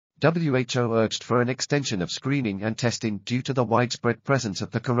WHO urged for an extension of screening and testing due to the widespread presence of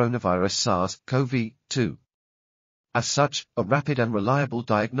the coronavirus SARS-CoV-2. As such, a rapid and reliable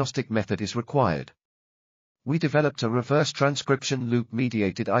diagnostic method is required. We developed a reverse transcription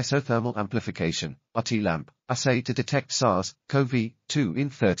loop-mediated isothermal amplification (RT-LAMP) assay to detect SARS-CoV-2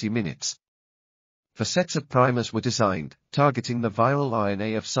 in 30 minutes. 4 sets of primers were designed, targeting the viral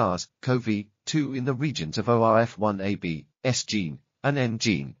RNA of SARS-CoV-2 in the regions of ORF1ab, S gene, and N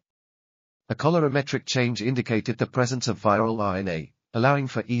gene. A colorimetric change indicated the presence of viral RNA, allowing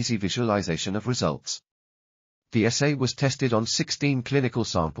for easy visualization of results. The assay was tested on 16 clinical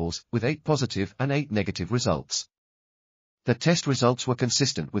samples, with 8 positive and 8 negative results. The test results were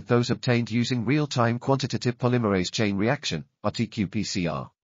consistent with those obtained using real-time quantitative polymerase chain reaction, RT-qPCR.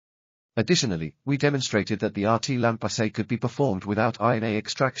 Additionally, we demonstrated that the RT-LAMP assay could be performed without RNA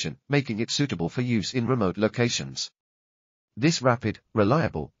extraction, making it suitable for use in remote locations. This rapid,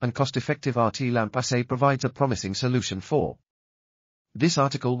 reliable, and cost-effective RT-LAMP assay provides a promising solution for. This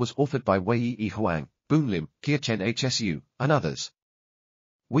article was authored by Wiley, Huang, Boon, Chia, Chen, HSU, and others.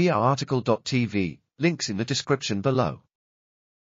 We are RTCLTV, links in the description below.